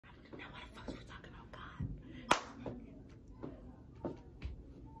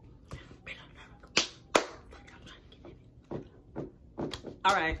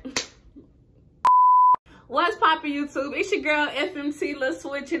All right. What's poppin' YouTube? It's your girl FMT Lil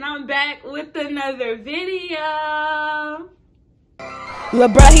Switch, and I'm back with another video. Lil'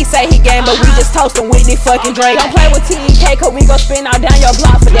 bruh, he say he game, but we just toastin' Whitney fucking Drake. Don't play with TEK, cause we gon' spin all down your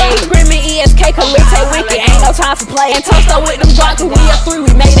block for days. Screamin' ESK, cause we take wicked, ain't no time for play. And toast up with them drunk, cause we a three, we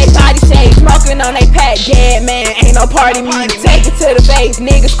make they body shake. Smoking on they pack, dead man, ain't no party music. Take it to the face,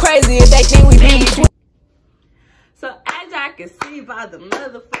 niggas crazy if they think we be. So as y'all can see by the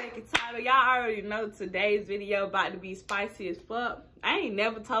motherfucking title, y'all already know today's video about to be spicy as fuck. I ain't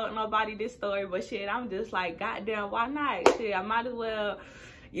never told nobody this story, but shit, I'm just like, goddamn, why not? Shit, I might as well,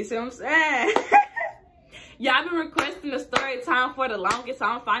 you see what I'm saying? Y'all been requesting a story time for the longest, so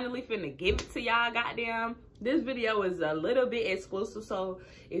I'm finally finna give it to y'all, goddamn. This video is a little bit exclusive, so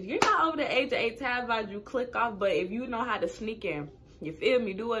if you're not over the age of 18, I advise you click off, but if you know how to sneak in, you feel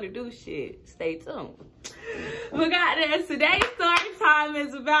me, do what to do, shit, stay tuned. But goddamn, today's story time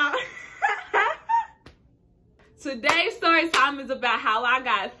is about today's story time is about how I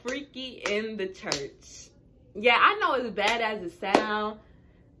got freaky in the church. Yeah, I know it's bad as it sounds.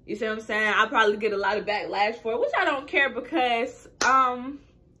 You see what I'm saying? I probably get a lot of backlash for it, which I don't care because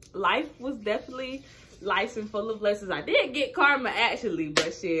life was definitely life and full of lessons. I did get karma actually,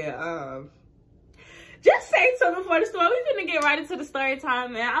 but shit, just say something for the story. We finna get right into the story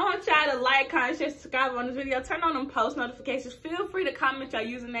time, man. I want y'all to like, comment, share, subscribe on this video. Turn on them post notifications. Feel free to comment your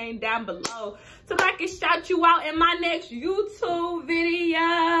username down below so that I can shout you out in my next YouTube video.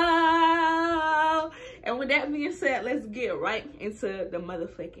 And with that being said, let's get right into the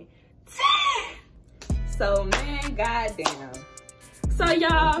motherfucking So, man, goddamn. So,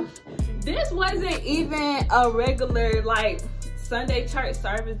 y'all, this wasn't even a regular, like, Sunday church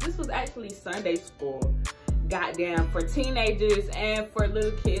service. This was actually Sunday school, goddamn, for teenagers and for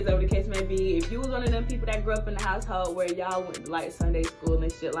little kids, whatever the case may be. If you was one of them people that grew up in a household where y'all went to like Sunday school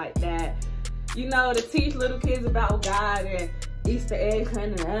and shit like that, you know, to teach little kids about God and Easter eggs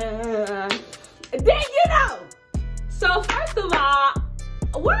and then you know. So first of all,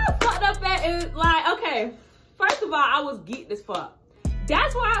 where I fucked up at is like, okay, first of all, I was geeked as fuck.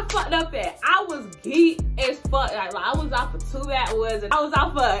 That's where I fucked up at. I was geeked as fuck. Like I was off for 2 Backwoods and I was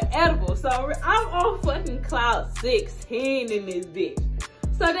off for an edible. So I'm on fucking cloud 16 in this bitch.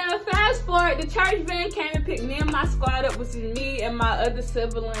 So then fast forward, the church van came and picked me and my squad up, which is me and my other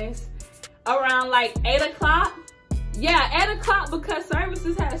siblings, around like 8 o'clock. Yeah, 8 o'clock because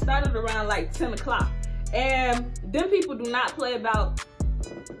services had started around like 10 o'clock. And them people do not play about,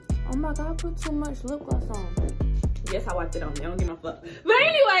 oh my God, I put too much lip gloss on. Yes, I wiped it on me. I don't give no fuck. But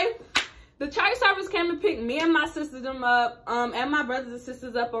anyway, the church service came and picked me and my sisters them up, and my brothers and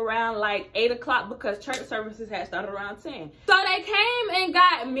sisters up around like 8 o'clock because church services had started around 10. So they came and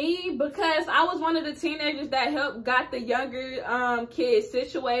got me because I was one of the teenagers that helped got the younger kids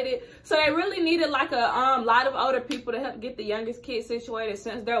situated. So they really needed like a lot of older people to help get the youngest kids situated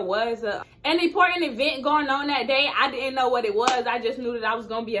since there was an important event going on that day. I didn't know what it was. I just knew that I was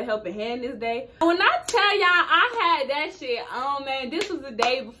gonna be a helping hand this day. When I tell y'all I had that shit on, man, this was the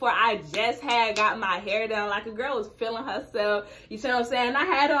day before I just had got my hair done. Like a girl was feeling herself. You see what I'm saying? I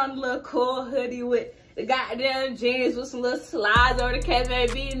had on a little cool hoodie with the goddamn jeans with some little slides over the case,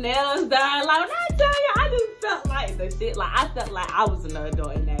 maybe nails done. Like when I tell you, I just felt like the shit. Like I felt like I was an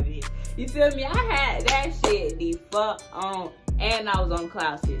adult in that bitch. You feel me? I had that shit the fuck on. And I was on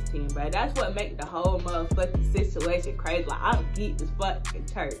cloud 16, bro. That's what makes the whole motherfucking situation crazy. Like, I'm geeked as fuck in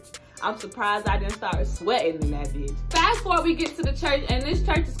church. I'm surprised I didn't start sweating in that bitch. Fast forward, we get to the church, and this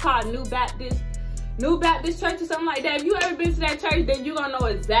church is called New Baptist Church or something like that. If you ever been to that church, then you're gonna know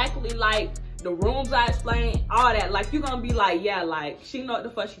exactly, like, the rooms I explained, all that. Like, you're gonna be like, yeah, like, she know what the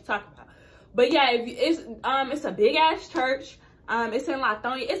fuck she talking about. But yeah, it's a big-ass church. It's in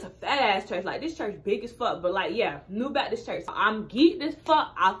Lithonia. It's a fat ass church. Like this church big as fuck. But like, yeah, New Baptist Church. I'm geeked as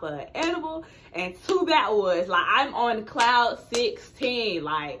fuck off of an edible and 2 Backwoods. Like I'm on cloud 16.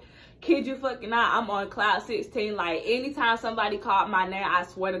 Like, kid you fucking not, I'm on cloud 16. Like anytime somebody called my name, I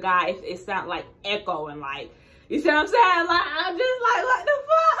swear to God, it sound like echoing. Like, you see what I'm saying? Like, I'm just like, what the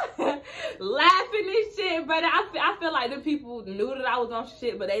fuck? Laughing and shit. But I feel like the people knew that I was on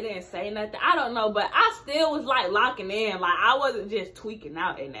shit, but they didn't say nothing. I don't know, but I still was like locking in. Like, I wasn't just tweaking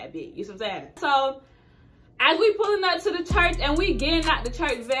out in that bit. You see what I'm saying? So, as we pulling up to the church and we getting out the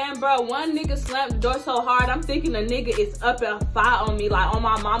church van, bro, one nigga slammed the door so hard, I'm thinking the nigga is up and fight on me, like on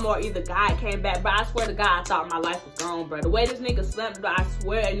my mama, or either God came back. Bro, I swear to God, I thought my life was gone, bro. The way this nigga slammed the door, I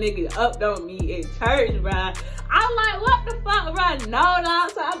swear a nigga upped on me in church, bro. I'm like, what the fuck, bro? No.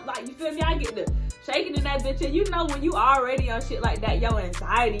 So I'm like, you feel me? I get the shaking in that bitch. And you know when you already on shit like that, your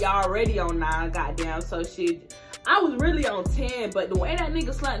anxiety already on 9, goddamn. So shit, I was really on 10, but the way that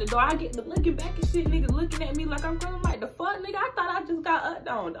nigga slammed the door, I get to looking back and shit, niggas looking at me like I'm crazy. I'm like, the fuck, nigga? I thought I just got upped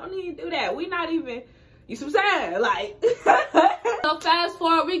on. Don't even do that. We not even, you see what I'm saying? Like, so fast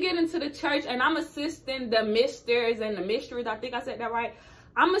forward, we get into the church, and I'm assisting the misters and the mysteries. I think I said that right.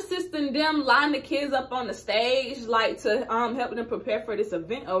 I'm assisting them line the kids up on the stage, like to help them prepare for this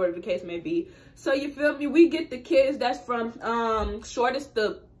event or whatever the case may be. So you feel me? We get the kids that's from shortest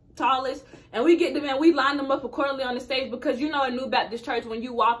to tallest, and we get them and we line them up accordingly on the stage, because you know, a New Baptist church, when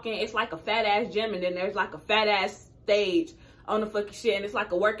you walk in, it's like a fat ass gym, and then there's like a fat ass stage on the fucking shit, and it's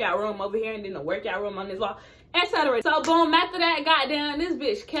like a workout room over here and then a workout room on this wall, etc. So boom, after that, goddamn, this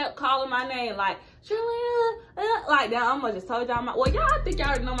bitch kept calling my name like, Shirley, like that. I almost just told y'all well, y'all think y'all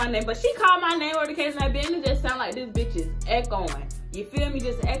already know my name, but she called my name or the case may be, and it just sound like this bitch is echoing. You feel me?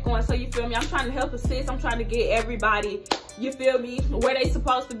 Just echoing. So you feel me? I'm trying to help assist. I'm trying to get everybody, you feel me, where they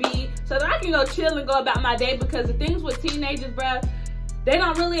supposed to be, so that I can go chill and go about my day. Because the things with teenagers, bruh, they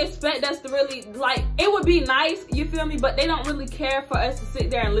don't really expect us to really, like, it would be nice, you feel me, but they don't really care for us to sit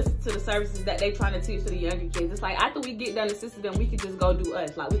there and listen to the services that they trying to teach to the younger kids. It's like, after we get done assisting them, we can just go do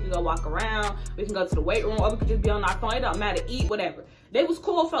us. Like, we can go walk around, we can go to the weight room, or we can just be on our phone. It don't matter, eat, whatever. They was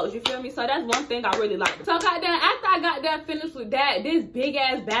cool folks, you feel me? So that's one thing I really liked. So goddamn, after I got done finished with that, this big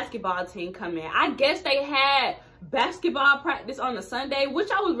ass basketball team come in. I guess they had basketball practice on a Sunday, which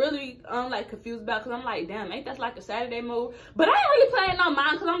I was really like confused about, because I'm like, damn, ain't that like a Saturday move? But I ain't really playing no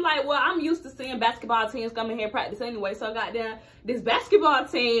mind, because I'm like, well, I'm used to seeing basketball teams come in here and practice anyway. So goddamn, this basketball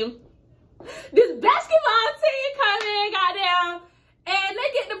team come in, goddamn, and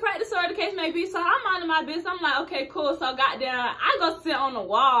they get to practice or the case may be. So I'm minding my business. I'm like, okay, cool. So goddamn, I go sit on the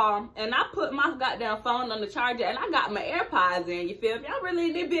wall and I put my goddamn phone on the charger, and I got my AirPods in. You feel me? I'm really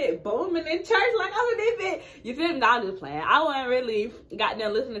in this bit booming in church, like I'm in this bit. You feel me? No, I'm just playing. I wasn't really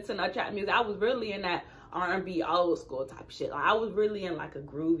goddamn listening to no trap music. I was really in that R&B old school type of shit. Like, I was really in like a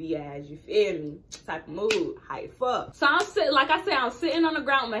groovy ass, you feel me, type of mood, hype fuck. So I'm sitting, like I said, I'm sitting on the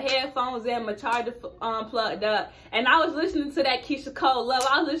ground with my headphones in, my charger plugged up, and I was listening to that Keisha Cole Love.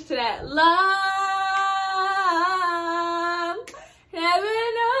 I was listening to that Love, never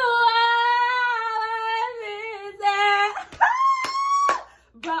knew I was there.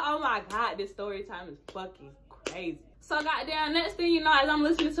 But oh my god, this story time is fucking crazy. So goddamn, next thing you know, as I'm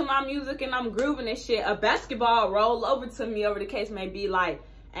listening to my music and I'm grooving and shit, a basketball roll over to me, over the case may be. Like,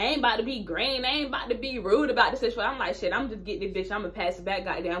 I ain't about to be green, I ain't about to be rude about the situation. I'm like, shit, I'm just getting this bitch, I'm gonna pass it back,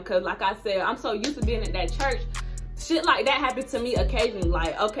 goddamn, because like I said, I'm so used to being at that church. Shit like that happened to me occasionally.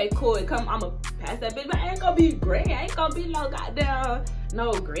 Like, okay, cool, it come, I'ma pass that bitch, but I ain't gonna be green, I ain't gonna be no goddamn,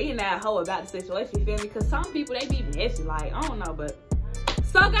 no green that hoe about the situation, you feel me? Because some people, they be messy, like, I don't know, but.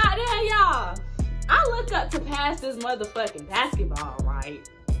 So goddamn, y'all, I look up to pass this motherfucking basketball, right?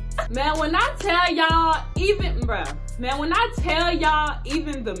 Man, when I tell y'all, even, bruh, man, when I tell y'all,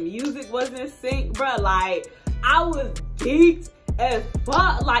 even the music was in sync, bruh, like, I was geeked as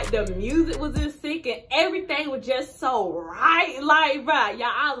fuck. Like, the music was in sync and everything was just so right. Like, bruh,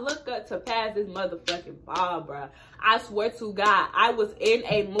 y'all, I look up to pass this motherfucking ball, bruh. I swear to God, I was in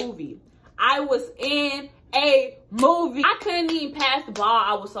a movie. I was in a movie. I couldn't even pass the ball.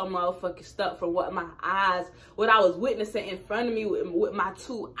 I was so motherfucking stuck for what I was witnessing in front of me with my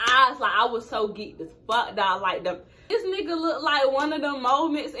two eyes. Like, I was so geeked as fuck, dog. Like, this nigga looked like one of the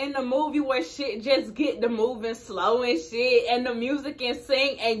moments in the movie where shit just get to moving slow and shit, and the music can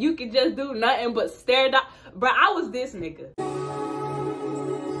sing, and you can just do nothing but stare down. Bruh, I was this nigga.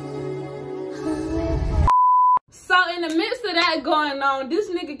 So in the midst of that going on, this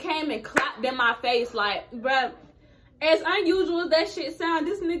nigga came and clapped in my face. Like, bruh, as unusual as that shit sound,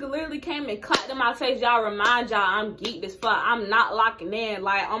 this nigga literally came and clapped in my face. Y'all, remind y'all, I'm geeked as fuck. I'm not locking in.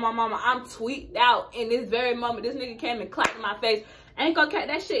 Like, on my mama, I'm tweaked out in this very moment. This nigga came and clapped in my face. Ain't gonna cat,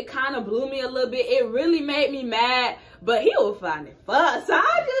 that shit kind of blew me a little bit. It really made me mad, but he was finding fuck. So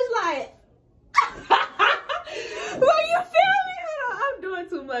I just like, well, you feel me? I'm doing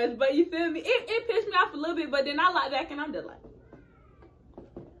too much, but you feel me? It pissed me off a little bit, but then I locked back and I'm just like,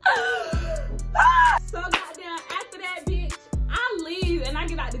 so goddamn, after that, bitch, I leave and I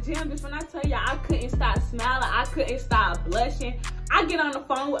get out the gym. Just when I tell y'all, I couldn't stop smiling, I couldn't stop blushing. I get on the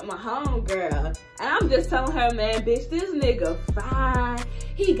phone with my homegirl and I'm just telling her, man, bitch, this nigga fine.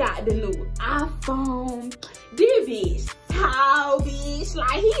 He got the new iPhone. This bitch tall, bitch.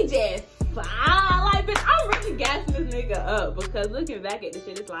 Like, he just fine. Like, bitch, I'm really gassing this nigga up, because looking back at the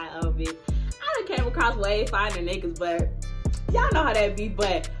shit, it's like, oh, bitch, I done came across way finer niggas, but y'all know how that be.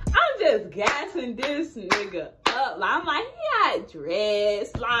 But I'm just gassing this nigga up. Like, I'm like, he got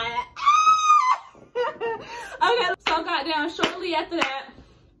dressed, like, okay. So goddamn, shortly after that,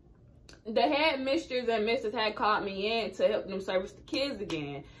 the head mistress and missus had called me in to help them service the kids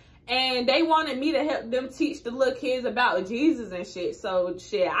again. And they wanted me to help them teach the little kids about Jesus and shit. So,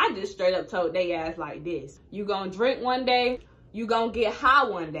 shit, I just straight up told they ass like this. You gonna drink one day, you gonna get high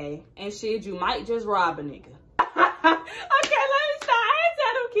one day, and shit, you might just rob a nigga. Okay, let me stop. I ain't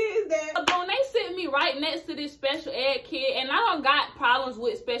tell them kids that. But when they sit me right next to this special ed kid, and I don't got problems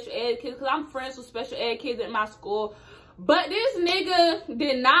with special ed kids because I'm friends with special ed kids at my school. But this nigga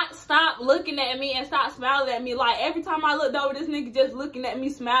did not stop looking at me and stop smiling at me. Like, every time I looked over, this nigga just looking at me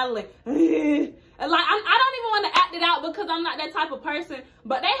smiling. And like, I don't even want to act it out because I'm not that type of person.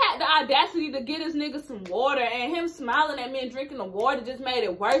 But they had the audacity to get this nigga some water. And him smiling at me and drinking the water just made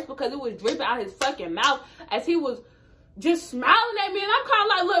it worse because it was dripping out his fucking mouth as he was just smiling at me. And I'm kind of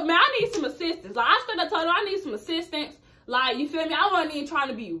like, look, man, I need some assistance. Like, I straight up told him I need some assistance. Like, you feel me? I wasn't even trying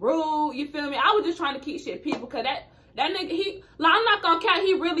to be rude. You feel me? I was just trying to keep shit people because that nigga, like, I'm not gonna count,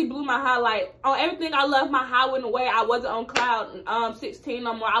 he really blew my high. Like, on everything I love, my high went away. I wasn't on cloud 16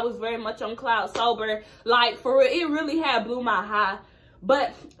 no more. I was very much on cloud sober. Like, for real, it really had blew my high.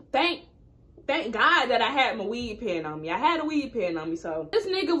 But thank God that I had my weed pen on me. I had a weed pen on me, so. This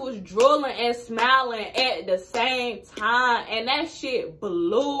nigga was drooling and smiling at the same time, and that shit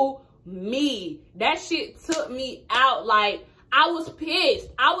blew me. That shit took me out. Like, I was pissed.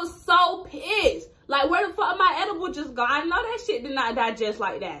 I was so pissed. Like, where the fuck my edible just go? I know that shit did not digest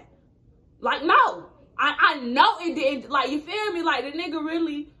like that. Like, no. I know it didn't. Like, you feel me? Like, the nigga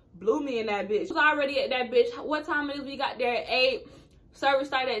really blew me in that bitch. I was already at that bitch. What time it is? We got there at 8. Service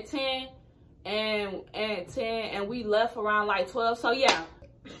started at 10. And we left around like 12. So, yeah.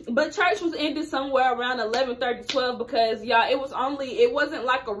 But church was ended somewhere around 11:30, 12 because, y'all, it wasn't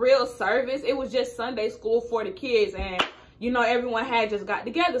like a real service. It was just Sunday school for the kids. And you know, everyone had just got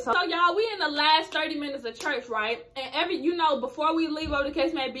together. So y'all, we in the last 30 minutes of church, right? And you know, before we leave, whatever the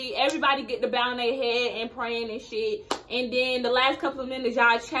case may be, everybody get to bow their head and praying and shit. And then the last couple of minutes,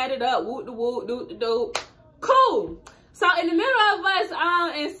 y'all chatted up, whoop the whoop, doot the doot. Cool. So in the middle of us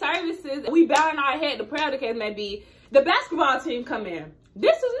in services, we bowing our head to prayer, the case may be, the basketball team come in.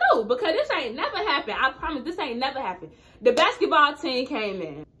 This is new because this ain't never happened. I promise this ain't never happened. The basketball team came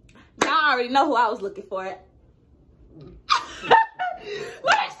in. Y'all already know who I was looking for. Let me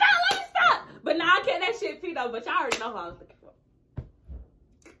stop. But now I can't that shit pee though, but y'all already know who I was looking for.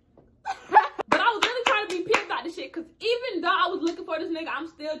 But I was really trying to be pissed about this shit, because even though I was looking for this nigga, I'm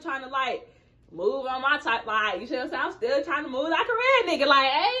still trying to like move on my type, like, you see what I'm saying? I'm still trying to move like a red nigga, like,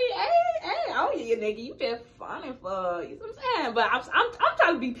 hey, oh yeah, nigga, you just funny for, you know what I'm saying? But I'm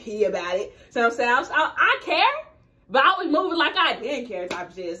trying to be pee about it. So I'm saying, I care, but I was moving like I didn't care type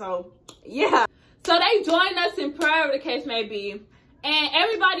of shit. So yeah. So they joined us in prayer, whatever the case may be. And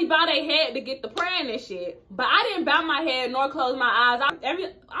everybody bow their head to get the praying and shit. But I didn't bow my head nor close my eyes.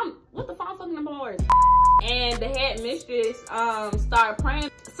 What the fuck, I'm fucking up my words. And the head mistress started praying.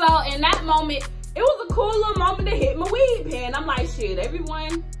 So in that moment, it was a cool little moment to hit my weed pen. I'm like, shit,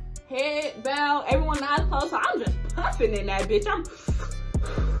 everyone head bow, everyone eyes closed. So I'm just puffing in that bitch. I'm just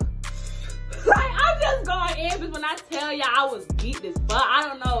going in, because when I tell y'all I was geeked as fuck, I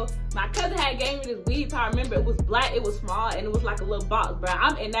don't know. My cousin had gave me this weed. I remember it was black, it was small, and it was like a little box, bro.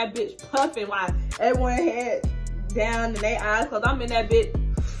 I'm in that bitch puffing while everyone head down and they eyes closed. I'm in that bitch.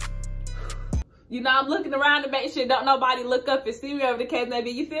 You know, I'm looking around to make sure don't nobody look up and see me over the case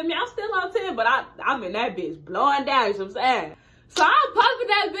maybe. You feel me? I'm still on 10, but I'm in that bitch blowing down, you know what I'm saying? So I'm puffing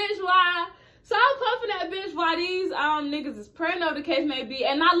that bitch while these niggas is praying over the case may be.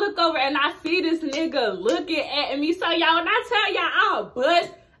 And I look over and I see this nigga looking at me. So y'all, when I tell y'all, I'll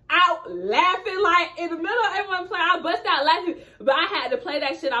bust out laughing, like in the middle of everyone playing, I bust out laughing. But I had to play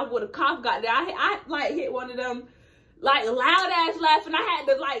that shit off with a cough got there. I like hit one of them like loud ass laughing. I had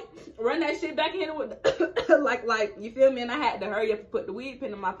to like run that shit back in with like you feel me? And I had to hurry up and put the weed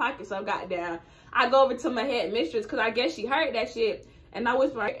pen in my pocket. So I got down. I go over to my head mistress, because I guess she heard that shit. And I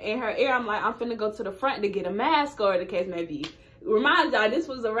whisper in her ear, I'm like, I'm finna go to the front to get a mask, or the case may be. Remind y'all, this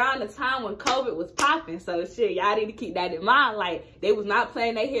was around the time when COVID was popping. So shit, y'all need to keep that in mind. Like, they was not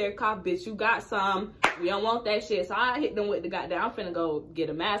playing their hair cough, bitch. You got some. We don't want that shit. So I hit them with the goddamn, I'm finna go get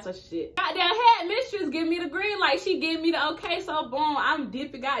a mask or shit. Goddamn head mistress give me the green light. She give me the okay. So boom, I'm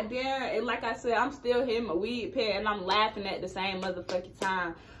dipping goddamn. And like I said, I'm still hitting my weed pen and I'm laughing at the same motherfucking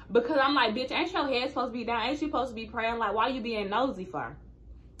time. Because I'm like, bitch, ain't your head supposed to be down? Ain't you supposed to be praying? Like, why you being nosy for?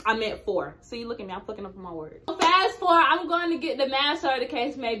 I meant 4. See, look at me. I'm fucking up my words. Fast forward, I'm going to get the mask, or the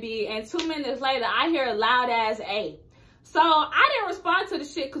case may be. And 2 minutes later, I hear a loud ass A. So I didn't respond to the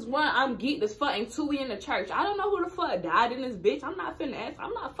shit because 1, I'm geeked as fuck, and 2, we in the church. I don't know who the fuck died in this bitch. I'm not finna ask.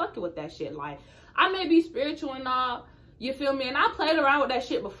 I'm not fucking with that shit. Like, I may be spiritual and all, You feel me? And I played around with that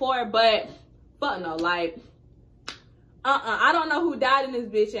shit before, but fuck no, like, I don't know who died in this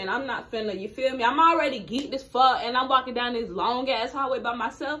bitch, and I'm not finna, you feel me? I'm already geeked as fuck, and I'm walking down this long-ass hallway by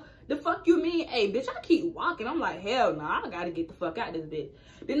myself. The fuck you mean? Hey, bitch, I keep walking. I'm like, hell no, I gotta get the fuck out of this bitch.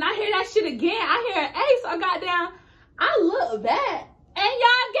 Then I hear that shit again. I hear an A, so I got down. I look back, and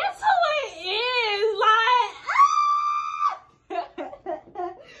y'all, guess who it is? Like,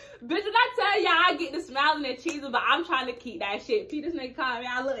 bitch, did I tell y'all I get the smiling and cheesing, but I'm trying to keep that shit. P, this nigga called me.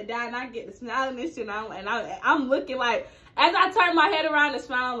 I look down and I get the smiling and shit, and I'm looking like, as I turn my head around and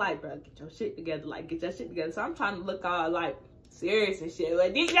smile, I'm like, bro, get your shit together. Like, get your shit together. So I'm trying to look all like serious and shit.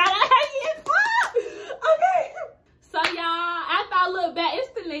 But y'all like, okay. So y'all, after I look back, it's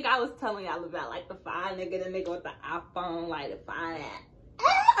the nigga I was telling y'all about, like the fine nigga, the nigga with the iPhone, like the fine ass.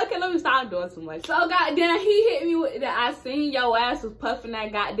 Okay, let me stop doing too much. So goddamn, he hit me with that. I seen your ass was puffing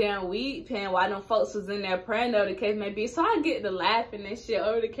that goddamn weed pen while them folks was in there praying, though the case may be. So I get to laughing and shit,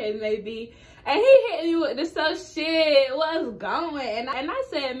 over the case may be. And he hit me with the so shit, what's going? And I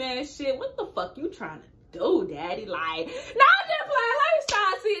said, man, shit, what the fuck you trying to do, daddy? Like, nah, I'm just playing. Let me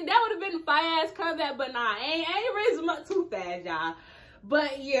start. See, that would have been a fire ass comeback, but nah, I ain't raising up too fast, y'all.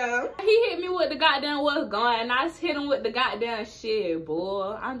 But yeah, he hit me with the goddamn what's going, and I hit him with the goddamn shit,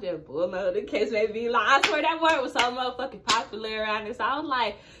 boy. I'm just bullying. The case may be like, I swear that word was so motherfucking popular around this. So I was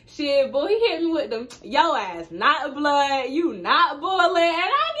like, shit, boy. He hit me with them, yo ass, not blood, you not bullying,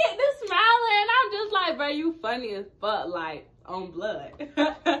 and I get this smiling, and I'm just like, bro, you funny as fuck, like on blood.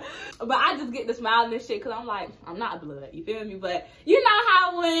 But I just get the smiling and shit because I'm like, I'm not blood, you feel me? But you know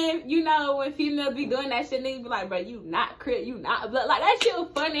how when females be doing that shit, niggas be like, bro, you not Crip, you not blood. Like, that shit was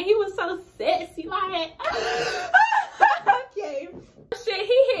funny. He was so sexy, like okay. Shit,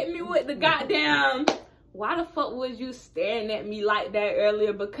 he hit me with the goddamn, why the fuck was you staring at me like that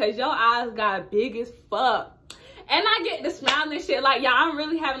earlier? Because your eyes got big as fuck. And I get the smiling and shit. Like, y'all, I'm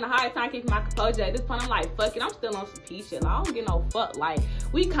really having a hard time keeping my composure. At this point, I'm like, fuck it. I'm still on some P shit. Like, I don't get no fuck. Like,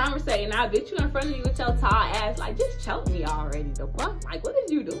 we conversating now. Bitch, you in front of me with your tall ass. Like, just choke me already. The fuck? Like, what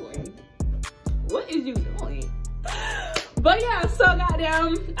is you doing? What is you doing? But yeah, so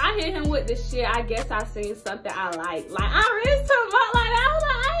goddamn, I hit him with this shit. I guess I seen something I like. Like, I really took up like that. I was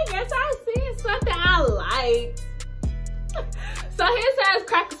like, I guess I seen something I liked. So his ass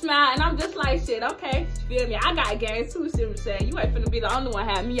crack a smile, and I'm just like, shit, okay, you feel me? I got game too, see what I'm saying? You ain't finna be the only one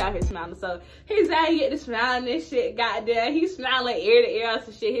having me out here smiling. So his ass get to smiling and shit, goddamn. He smiling ear to ear and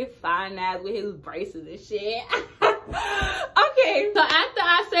some shit. His fine ass with his braces and shit. Okay, so after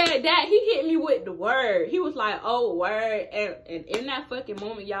I said that, he hit me with the word. He was like, oh, word. And in that fucking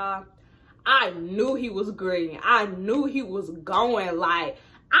moment, y'all, I knew he was green. I knew he was going, like,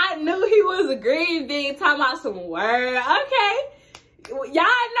 I knew he was a green bean talking about some word, okay? Y'all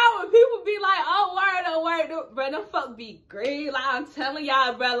know when people be like, oh, word, bro, them fuck be green. Like, I'm telling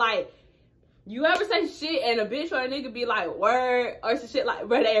y'all, bro, like, you ever say shit and a bitch or a nigga be like, word, or some shit like,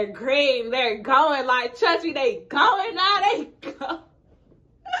 bro, they're green, they're going, like, trust me, they going, now they go.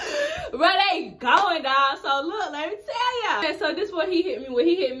 Bro, they going, dog. So, look, let me tell y'all. And so, this is what he hit me with.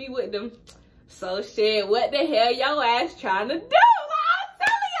 He hit me with them, so shit, what the hell your ass trying to do? Like, I'm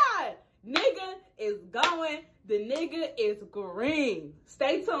telling y'all, nigga is going. The nigga is green.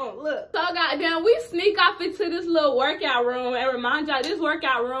 Stay tuned. Look. So goddamn, we sneak off into this little workout room, and remind y'all, this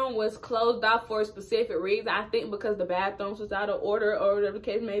workout room was closed off for a specific reason. I think because the bathrooms was out of order or whatever the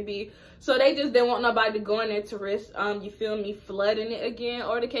case may be. So they just didn't want nobody to go in there to risk, you feel me, flooding it again,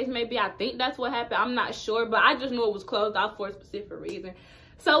 or the case may be. I think that's what happened. I'm not sure, but I just knew it was closed off for a specific reason.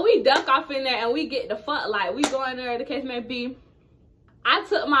 So we duck off in there and we get the fuck, like, we go in there, the case may be. I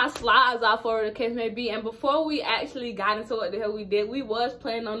took my slides off, or the case may be, and before we actually got into what the hell we did, we was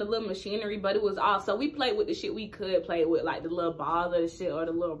playing on the little machinery, but it was off. So we played with the shit we could play with, like the little balls or the shit, or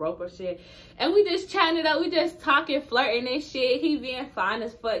the little rope or shit. And we just chatting it up. We just talking, flirting and shit. He being fine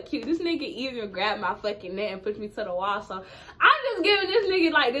as fuck, cute. This nigga even grabbed my fucking neck and pushed me to the wall. So I'm just giving this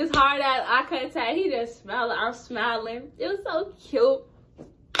nigga like this hard ass eye contact. He just smiling. I'm smiling. It was so cute.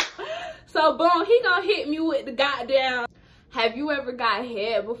 So boom, he gonna hit me with the goddamn, have you ever got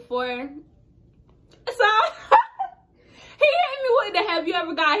head before? So he hit me with the, have you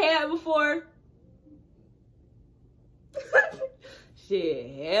ever got head before?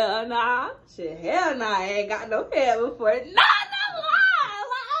 Shit, hell nah. Shit, hell nah. I ain't got no head before. Nah, no lie.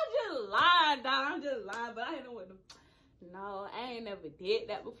 Like, I'm just lying, dog. I'm just lying. But I hit him with them. No, I ain't never did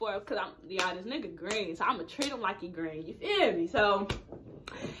that before. Because y'all, this nigga green. So I'm going to treat him like he green. You feel me? So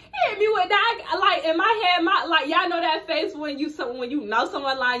hit me with that, like, in my head, like, y'all know that face when you know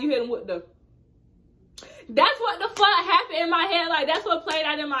someone lying, you hit them with the, That's what the fuck happened in my head. Like, that's what played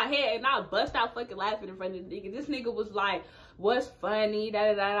out in my head. And I bust out fucking laughing in front of the nigga. This nigga was like, what's funny? Da,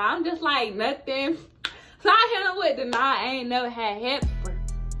 da, da. I'm just like, nothing. So I hit him with the nah, I ain't never had head before.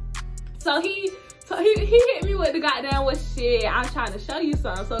 So he hit me with the goddamn, what shit, I'm trying to show you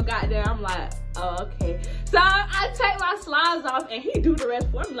something. So goddamn, I'm like, oh, okay. So I take my slides off and he do the rest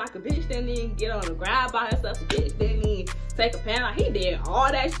for me. Like, a bitch didn't even get on the ground by herself. A bitch didn't even take a pan out. He did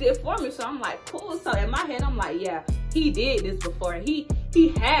all that shit for me. So I'm like, cool. So in my head, I'm like, yeah, he did this before. He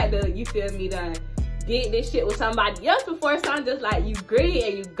had to, you feel me, done did this shit with somebody else before. So I'm just like, you green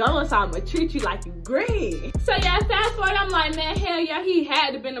and you going, so I'm gonna treat you like you green. So yeah, fast forward, I'm like, man, hell yeah, he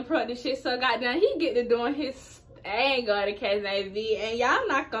had to been a pro this shit. So goddamn, he get to doing his thing on the KSAV. And y'all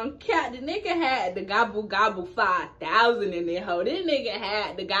not gonna count, the nigga had the gobble 5,000 in there hoe. This nigga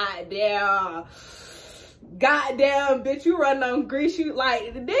had the goddamn bitch, you run on grease, you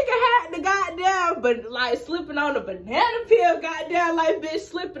like, the nigga had the goddamn, but like slipping on a banana peel, goddamn, like bitch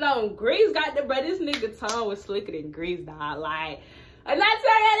slipping on grease, goddamn, bro, this nigga tongue was slicker than grease, dog. Like, and I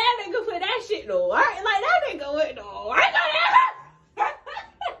tell you, that nigga put that shit to work. Like, that nigga went to work on that.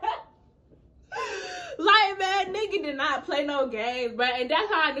 Like, man, nigga did not play no games, bro. And that's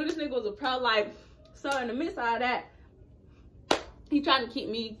how I knew this nigga was a pro. Like, so in the midst of all that, he trying to keep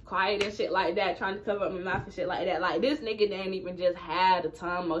me quiet and shit like that, trying to cover up my mouth and shit like that. Like, this nigga didn't even just have the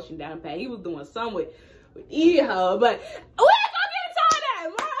tongue motion down pat. He was doing something with E-ho. But we're gonna get into all that.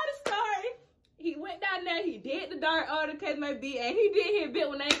 More of the story. He went down there, he did the dirt, or the case may be, and he did his bit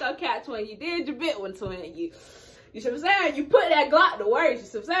when they ain't gonna catch one. You did your bit one twin. You see what I'm saying? You put that Glock to work, you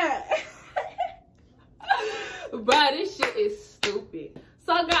see what I'm saying? Bro, this shit is stupid.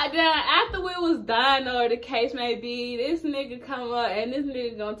 So goddamn, after we was done, or the case may be, this nigga come up and this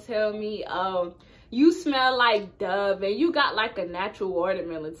nigga gonna tell me, you smell like Dove and you got like a natural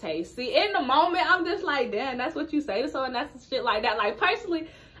watermelon taste. See, in the moment, I'm just like, damn, that's what you say to someone, that's shit like that. Like, personally,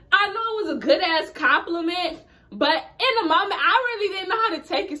 I know it was a good ass compliment, but in the moment, I really didn't know how to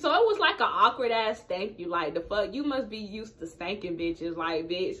take it. So it was like an awkward ass thank you. Like, the fuck, you must be used to stinking bitches. Like,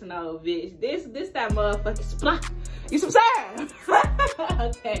 bitch, no, bitch. This that motherfucking splat. You see what I'm saying?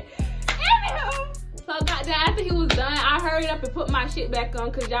 Okay. Anywho, so goddamn, after he was done, I hurried up and put my shit back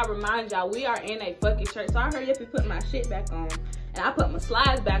on, cause y'all remind y'all we are in a fucking church. So I hurried up and put my shit back on, and I put my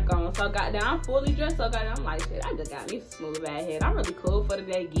slides back on. So goddamn, I'm fully dressed. So goddamn, I'm like, shit, I just got me some smooth ass head. I'm really cool for the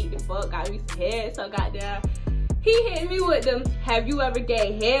day. Geek the fuck, got me some head. So goddamn, he hit me with them, have you ever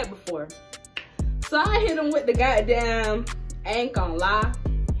gave head before? So I hit him with the goddamn, ain't gonna lie,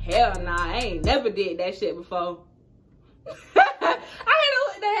 hell nah, I ain't never did that shit before. I hit him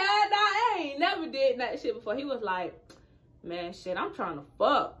with the hell nah, I ain't never did that shit before. He was like, man, shit, I'm trying to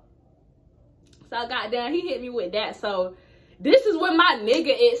fuck. So goddamn, he hit me with that. So this is when my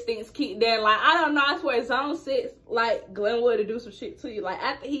nigga instincts kick down. Like, I don't know, I swear Zone 6, like, Glenwood to do some shit to you. Like,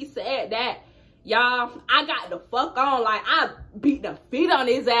 after he said that, y'all, I got the fuck on. Like, I beat the feet on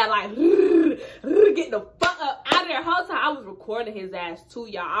his ass. Like, get the fuck up out of there. Whole time I was recording his ass too,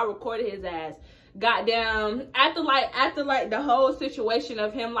 y'all. I recorded his ass. Goddamn, after the whole situation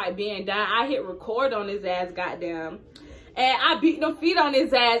of him like being down, I hit record on his ass, goddamn. And I beat them feet on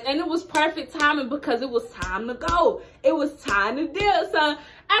his ass, and it was perfect timing because it was time to go. It was time to deal. So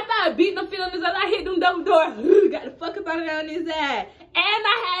after I beat them feet on his ass, I hit them double doors. Got the fuck up out of there on his ass. And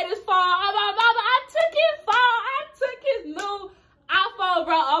I had his phone. Oh my mama, I took his phone. I took his new iPhone,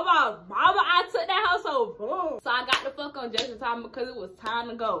 bro. Oh my mama, I took that household. Boom. So I got the fuck on just in time because it was time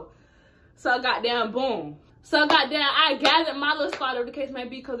to go. So goddamn, boom. So goddamn, I gathered my little squad, of the case may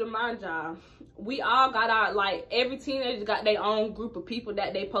be, because of my job. We all got our, like, every teenager got their own group of people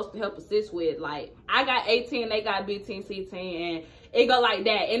that they supposed to help assist with. Like, I got 18, they got B team, C team, and it go like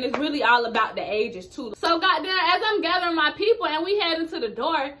that. And it's really all about the ages too. So goddamn, as I'm gathering my people and we head into the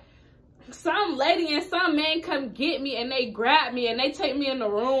door, some lady and some man come get me and they grab me and they take me in the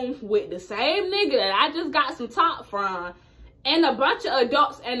room with the same nigga that I just got some talk from, and a bunch of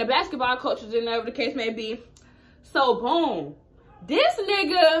adults and the basketball coaches in there, whatever the case may be. So boom, this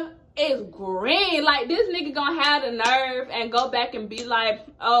nigga is green. Like, this nigga gonna have the nerve and go back and be like,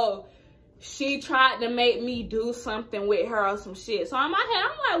 oh, she tried to make me do something with her or some shit. So in my head,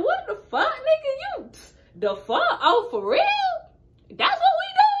 I'm like, what the fuck, nigga? You the fuck? Oh, for real? That's what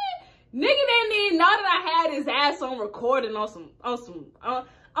we doing? Nigga didn't even know that I had his ass on recording on some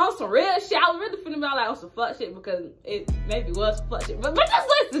real shit. I was really finna be like on some fuck shit because it maybe was some fuck shit. But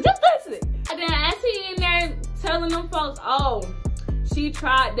just listen. And then as he in there telling them folks, oh, she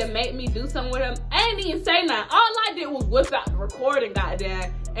tried to make me do something with him, I ain't even say nothing. All I did was whip out the recording,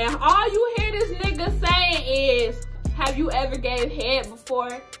 goddamn. And all you hear this nigga saying is, have you ever gave head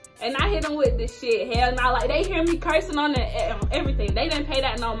before? And I hit them with this shit. Hell nah. Like, they hear me cursing on everything. They didn't pay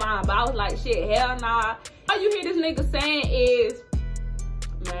that no mind. But I was like, shit, hell nah. All you hear this nigga saying is,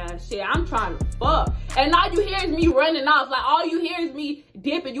 man, shit, I'm trying to fuck. And all you hear is me running off. Like, all you hear is me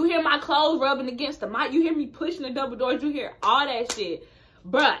dipping. You hear my clothes rubbing against the mic. You hear me pushing the double doors. You hear all that shit.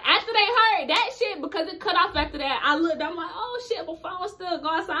 Bruh, after they heard that shit, because it cut off after that, I looked, I'm like, oh shit, my phone was still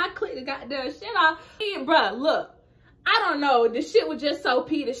going. So I clicked the goddamn shit off. And bruh, look, I don't know. The shit was just so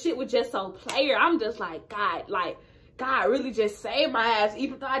P. The shit was just so player. I'm just like, God, really just saved my ass,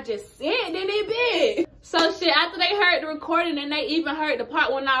 even though I just sinned in it big. So shit, after they heard the recording and they even heard the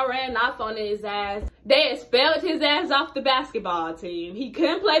part when I ran off on his ass, they expelled his ass off the basketball team. He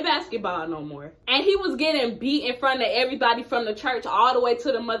couldn't play basketball no more. And he was getting beat in front of everybody from the church all the way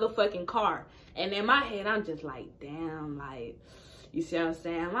to the motherfucking car. And in my head, I'm just like, damn, like, you see what I'm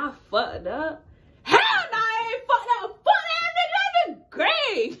saying? Am I fucked up? Hell no, I ain't fucked up. Fuck that nigga,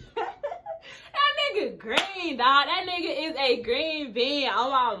 green. That nigga green, dog. That nigga is a green bean.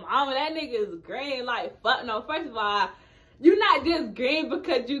 Oh my mama, that nigga is green. Like, fuck no. First of all, you not just green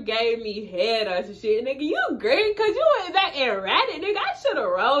because you gave me head or some shit, nigga. You green because you went back and ratted, nigga. I should have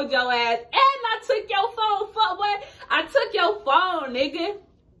rolled your ass. And I took your phone, fuck boy. I took your phone, nigga.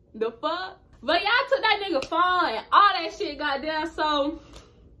 The fuck? But yeah, I took that nigga phone and all that shit, goddamn. So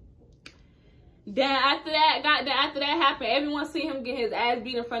then after that happened, everyone see him get his ass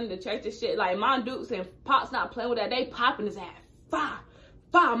beat in front of the church and shit. Like, my Dukes and Pop's not playing with that. They popping his ass.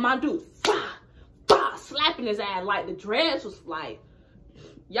 Fire, my Dukes. Fire, slapping his ass. Like, the dreads was like,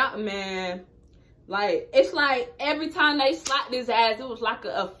 y'all, man. Like, it's like every time they slapped his ass, it was like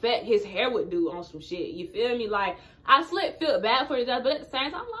an effect his hair would do on some shit. You feel me? Like, I feel bad for his ass, but at the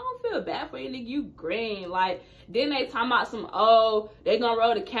same time, I don't feel bad for you, nigga. You green. Like, then they talking about some, oh, they gonna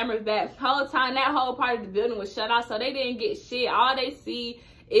roll the cameras back. Whole time, that whole part of the building was shut off, so they didn't get shit. All they see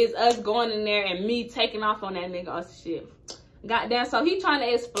is us going in there and me taking off on that nigga or some shit. Goddamn, so he trying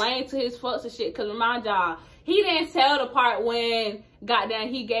to explain to his folks and shit, because remind y'all, he didn't tell the part when, goddamn,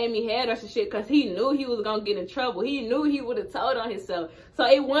 he gave me head or some shit, because he knew he was gonna get in trouble. He knew he would have told on himself. So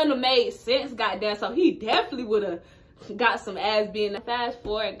it wouldn't have made sense, goddamn. So he definitely would have got some ass being. Fast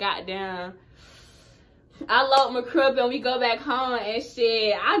forward, goddamn, I load my crib and we go back home and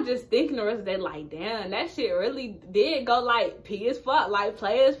shit. I'm just thinking the rest of the day, like, damn, that shit really did go like P as fuck, like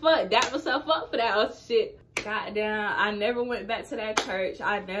play as fuck, dap myself up for that other shit. Goddamn, I never went back to that church.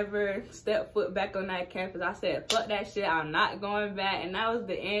 I never stepped foot back on that campus. I said, fuck that shit, I'm not going back. And that was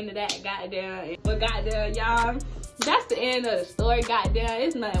the end of that, goddamn. But goddamn, y'all, that's the end of the story, goddamn.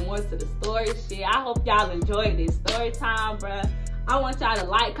 It's nothing more to the story, shit. I hope y'all enjoyed this story time, bruh. I want y'all to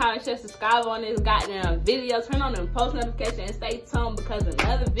like, comment, share, subscribe on this goddamn video. Turn on the post notification and stay tuned, because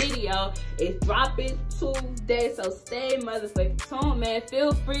another video is dropping Tuesday. So stay motherfucking tuned, man.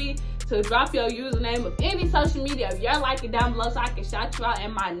 Feel free to drop your username of any social media if y'all like it down below, so I can shout you out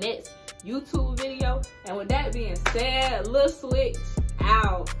in my next YouTube video. And with that being said, Lil Switch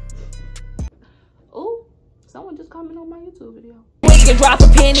out. Ooh, someone just commented on my YouTube video. We can drop a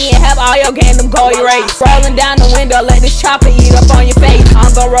penny and have all your game them go erase. Rolling down the window, let this chopper eat up on your face.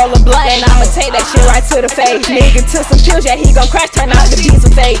 I'm gon' roll a blunt and I'ma take that shit right to the face. Nigga took some pills, yeah, he gon' crash, turn out to be some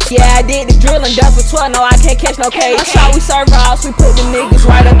fake. Yeah, I did the drilling, done for 12, no, I can't catch no case. I saw we serve house, we put the niggas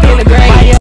right up in the grave.